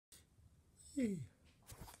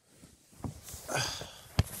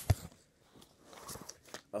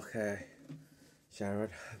Okay, Sharon,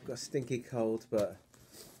 I've got a stinky cold, but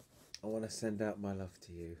I want to send out my love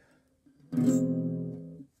to you.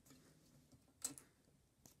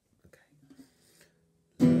 Okay.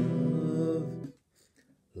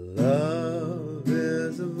 Love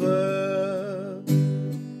is a verb.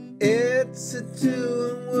 It's a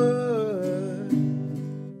two-in word.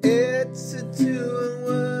 It's a two-in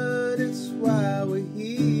word. It's why we're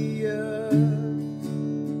here.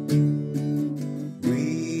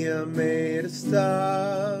 We are made of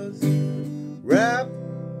stars, wrapped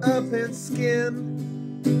up in skin.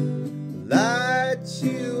 Light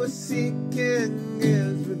you are seeking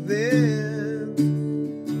is within.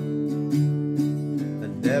 I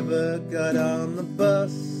never got on the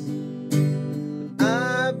bus.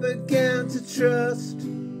 I began to trust.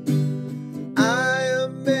 I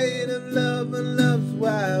am made of love, and love's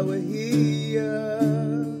why we're here.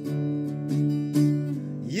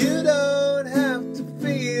 You don't have to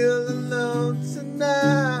feel alone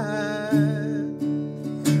tonight.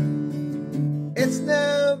 It's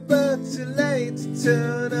never too late to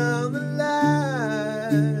turn on the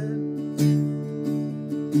light.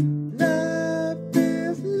 Love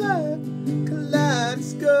is love,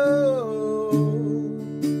 Kaleidoscope.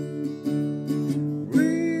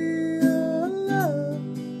 Real love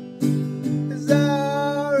is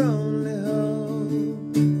our only hope.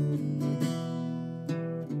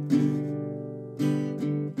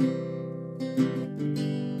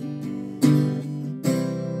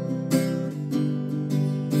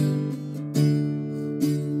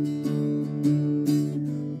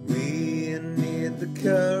 The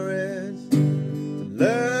courage to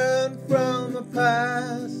learn from the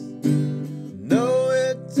past. No,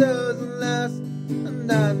 it doesn't last, and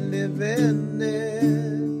not live in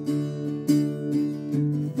it.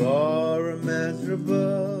 Four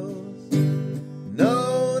Immeasurables,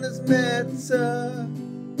 known as metta.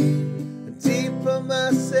 Dipa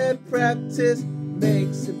Ma said practice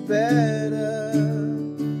makes it better.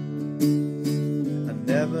 I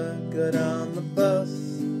never got on the bus.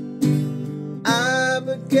 I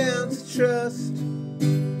began to trust.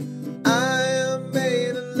 I am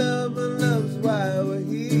made of love, and love's why we're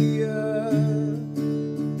here.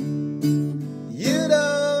 You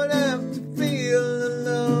don't have to feel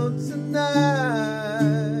alone tonight.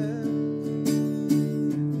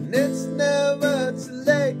 And it's never too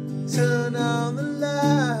late, turn on the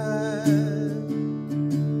light.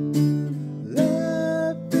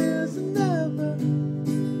 Love is never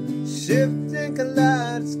shifting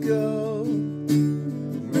kaleidoscope.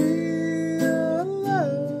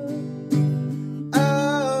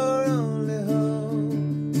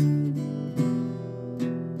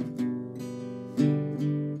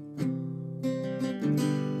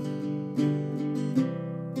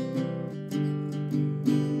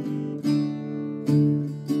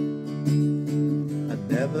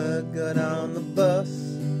 Never got on the bus,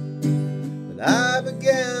 but I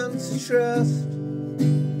began to trust.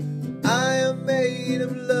 I am made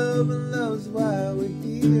of love, and love's why we're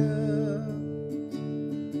here.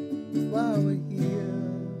 Why we're here.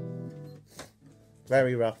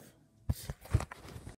 Very rough.